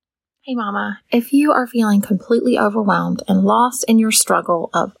Hey Mama, if you are feeling completely overwhelmed and lost in your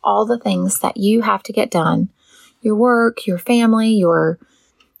struggle of all the things that you have to get done, your work, your family, your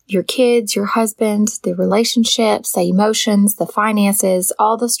kids, your husband, the relationships, the emotions, the finances,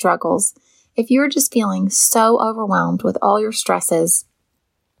 all the struggles, if you're just feeling so overwhelmed with all your stresses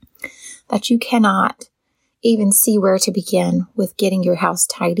that you cannot even see where to begin with getting your house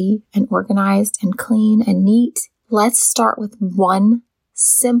tidy and organized and clean and neat, let's start with one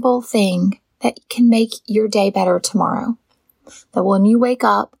simple thing that can make your day better tomorrow. That when you wake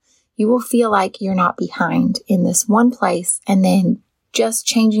up, you will feel like you're not behind in this one place, and then just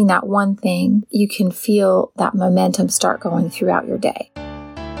changing that one thing, you can feel that momentum start going throughout your day.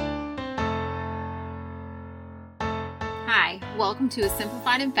 Hi, welcome to a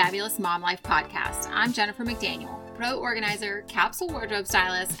Simplified and Fabulous Mom Life podcast. I'm Jennifer McDaniel, pro organizer, capsule wardrobe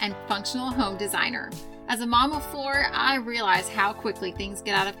stylist, and functional home designer. As a mom of four, I realize how quickly things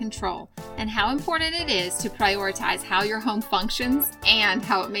get out of control and how important it is to prioritize how your home functions and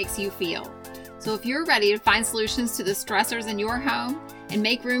how it makes you feel. So if you're ready to find solutions to the stressors in your home and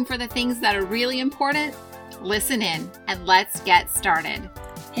make room for the things that are really important, listen in and let's get started.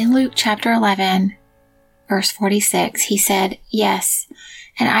 In Luke chapter 11, verse 46, he said, "Yes,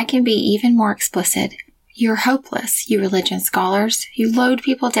 and I can be even more explicit. You're hopeless, you religion scholars. You load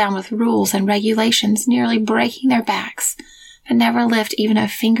people down with rules and regulations, nearly breaking their backs, but never lift even a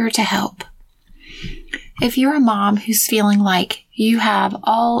finger to help." If you're a mom who's feeling like you have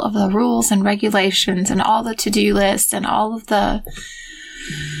all of the rules and regulations and all the to-do lists and all of the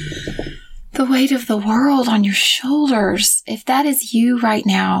weight of the world on your shoulders, if that is you right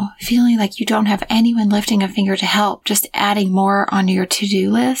now, feeling like you don't have anyone lifting a finger to help, just adding more on your to-do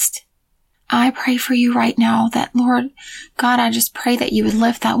list, I pray for you right now that, Lord God, I just pray that you would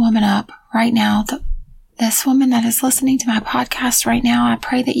lift that woman up right now. This woman that is listening to my podcast right now, I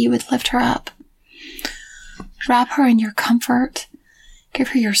pray that you would lift her up. Wrap her in your comfort. Give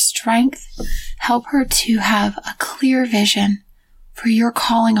her your strength. Help her to have a clear vision for your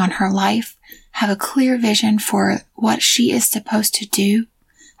calling on her life. Have a clear vision for what she is supposed to do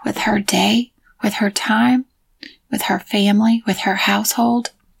with her day, with her time, with her family, with her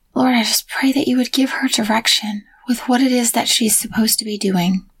household. Lord, I just pray that you would give her direction with what it is that she's supposed to be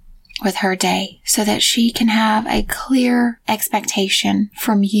doing with her day so that she can have a clear expectation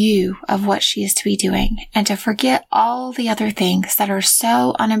from you of what she is to be doing and to forget all the other things that are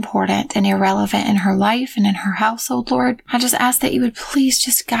so unimportant and irrelevant in her life and in her household, Lord. I just ask that you would please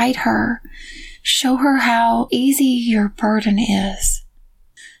just guide her. Show her how easy your burden is.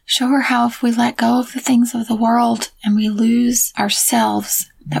 Show her how if we let go of the things of the world and we lose ourselves,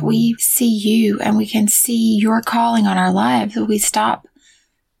 that we see you and we can see your calling on our lives, that we stop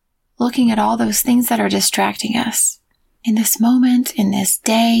looking at all those things that are distracting us in this moment, in this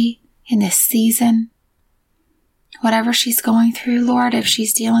day, in this season. Whatever she's going through, Lord, if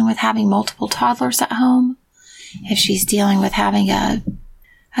she's dealing with having multiple toddlers at home, if she's dealing with having a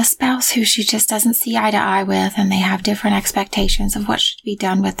spouse who she just doesn't see eye to eye with and they have different expectations of what should be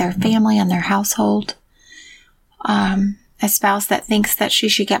done with their family and their household, a spouse that thinks that she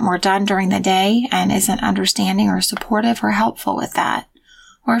should get more done during the day and isn't understanding or supportive or helpful with that.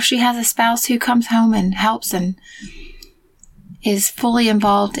 Or if she has a spouse who comes home and helps and is fully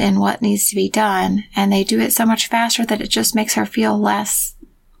involved in what needs to be done, and they do it so much faster that it just makes her feel less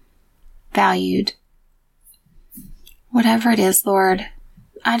valued. Whatever it is, Lord,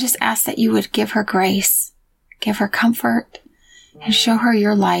 I just ask that you would give her grace, give her comfort, and show her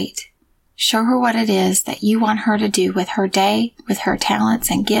your light. Show her what it is that you want her to do with her day, with her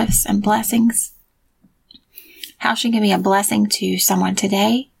talents and gifts and blessings. How she can be a blessing to someone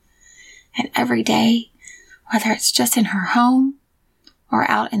today and every day, whether it's just in her home or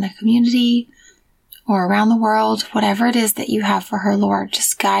out in the community or around the world, whatever it is that you have for her, Lord,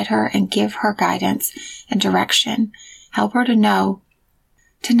 just guide her and give her guidance and direction. Help her to know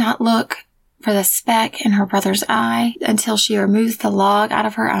to not look for the speck in her brother's eye until she removes the log out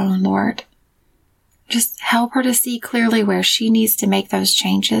of her own, Lord. Just help her to see clearly where she needs to make those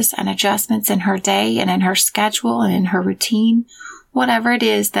changes and adjustments in her day and in her schedule and in her routine, whatever it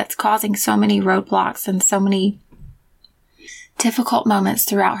is that's causing so many roadblocks and so many difficult moments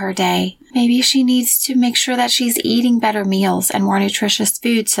throughout her day. Maybe she needs to make sure that she's eating better meals and more nutritious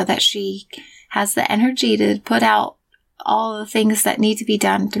food so that she has the energy to put out all the things that need to be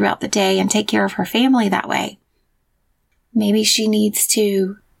done throughout the day and take care of her family that way. Maybe she needs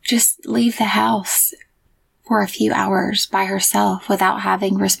to just leave the house for a few hours by herself without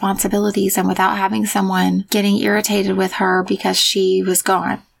having responsibilities and without having someone getting irritated with her because she was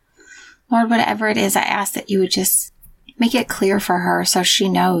gone. Lord, whatever it is, I ask that you would just make it clear for her so she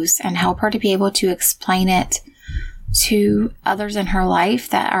knows, and help her to be able to explain it to others in her life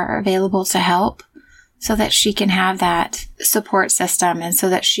that are available to help, so that she can have that support system and so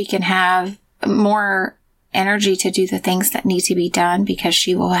that she can have more energy to do the things that need to be done, because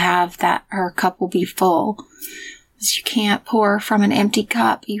she will have that, her cup will be full. You can't pour from an empty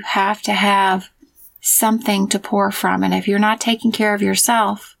cup. You have to have something to pour from. And if you're not taking care of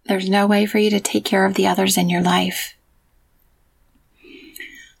yourself, there's no way for you to take care of the others in your life.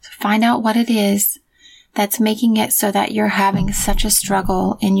 So find out what it is that's making it so that you're having such a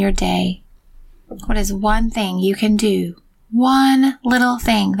struggle in your day. What is one thing you can do? One little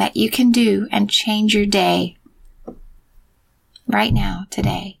thing that you can do and change your day right now,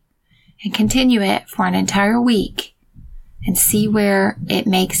 today, and continue it for an entire week and see where it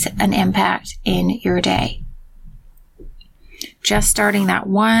makes an impact in your day. Just starting that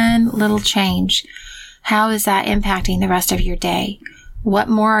one little change, how is that impacting the rest of your day? What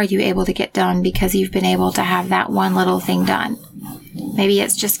more are you able to get done because you've been able to have that one little thing done? Maybe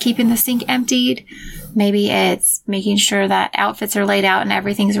it's just keeping the sink emptied. Maybe it's making sure that outfits are laid out and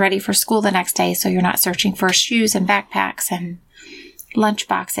everything's ready for school the next day, so you're not searching for shoes and backpacks and lunch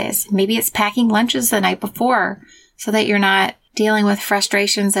boxes. Maybe it's packing lunches the night before so that you're not dealing with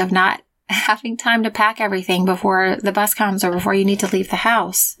frustrations of not having time to pack everything before the bus comes or before you need to leave the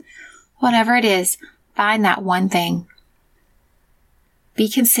house. Whatever it is, find that one thing. Be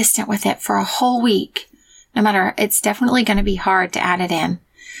consistent with it for a whole week. No matter, it's definitely going to be hard to add it in.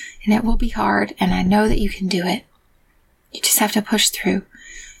 And it will be hard, and I know that you can do it. You just have to push through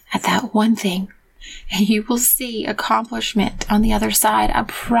at that one thing, and you will see accomplishment on the other side. I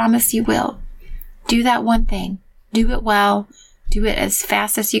promise you will. Do that one thing. Do it well. Do it as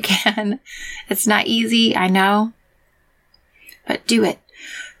fast as you can. It's not easy, I know, but do it.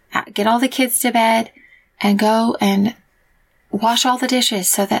 Get all the kids to bed and go and wash all the dishes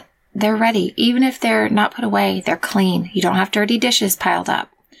so that they're ready. Even if they're not put away, they're clean. You don't have dirty dishes piled up.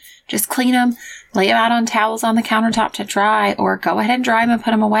 Just clean them, lay them out on towels on the countertop to dry, or go ahead and dry them and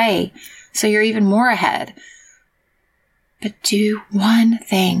put them away so you're even more ahead. But do one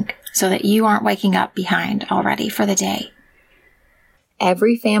thing so that you aren't waking up behind already for the day.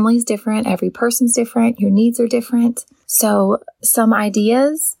 Every family's different. Every person's different. Your needs are different. So some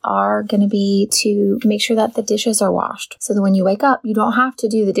ideas are going to be to make sure that the dishes are washed so that when you wake up, you don't have to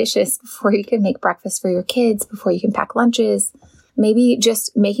do the dishes before you can make breakfast for your kids, before you can pack lunches. Maybe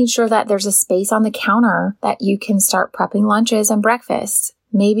just making sure that there's a space on the counter that you can start prepping lunches and breakfast.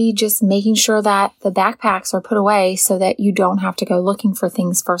 Maybe just making sure that the backpacks are put away so that you don't have to go looking for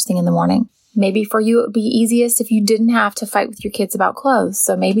things first thing in the morning. Maybe for you, it would be easiest if you didn't have to fight with your kids about clothes.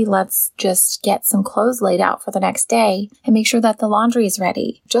 So maybe let's just get some clothes laid out for the next day and make sure that the laundry is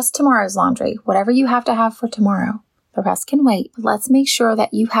ready. Just tomorrow's laundry, whatever you have to have for tomorrow. The rest can wait. But let's make sure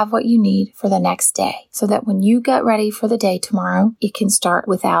that you have what you need for the next day so that when you get ready for the day tomorrow, it can start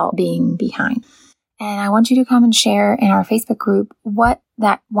without being behind. And I want you to come and share in our Facebook group what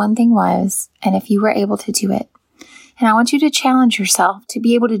that one thing was and if you were able to do it. And I want you to challenge yourself to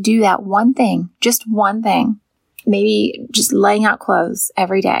be able to do that one thing, just one thing. Maybe just laying out clothes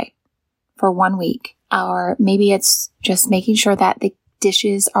every day for 1 week. Or maybe it's just making sure that the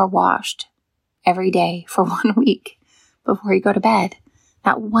dishes are washed every day for 1 week before you go to bed.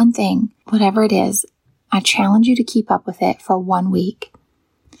 That one thing, whatever it is, I challenge you to keep up with it for 1 week.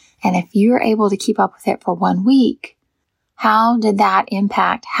 And if you're able to keep up with it for 1 week, how did that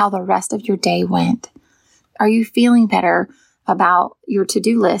impact how the rest of your day went? Are you feeling better about your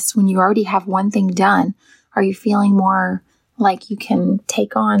to-do list when you already have one thing done? Are you feeling more like you can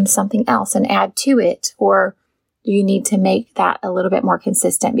take on something else and add to it? Or do you need to make that a little bit more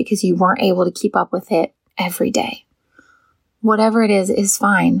consistent because you weren't able to keep up with it every day? Whatever it is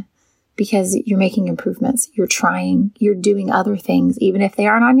fine because you're making improvements. You're trying, you're doing other things. Even if they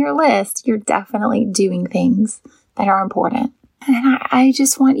aren't on your list, you're definitely doing things that are important. And I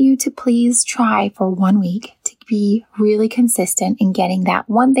just want you to please try for 1 week to be really consistent in getting that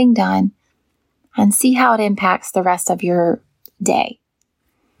one thing done and see how it impacts the rest of your day.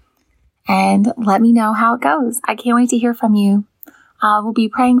 And let me know how it goes. I can't wait to hear from you. I will be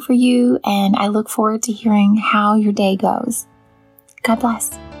praying for you, and I look forward to hearing how your day goes. God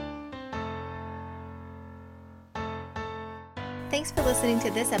bless. Thanks for listening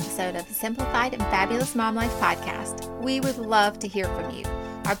to this episode of the Simplified and Fabulous Mom Life podcast. We would love to hear from you.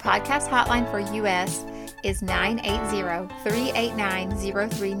 Our podcast hotline for US is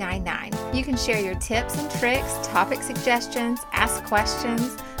 980-389-0399. You can share your tips and tricks, topic suggestions, ask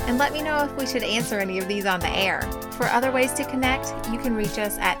questions, and let me know if we should answer any of these on the air. For other ways to connect, you can reach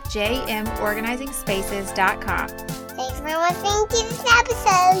us at jmorganizingspaces.com. Thanks for listening to this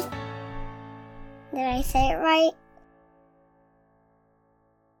episode. Did I say it right?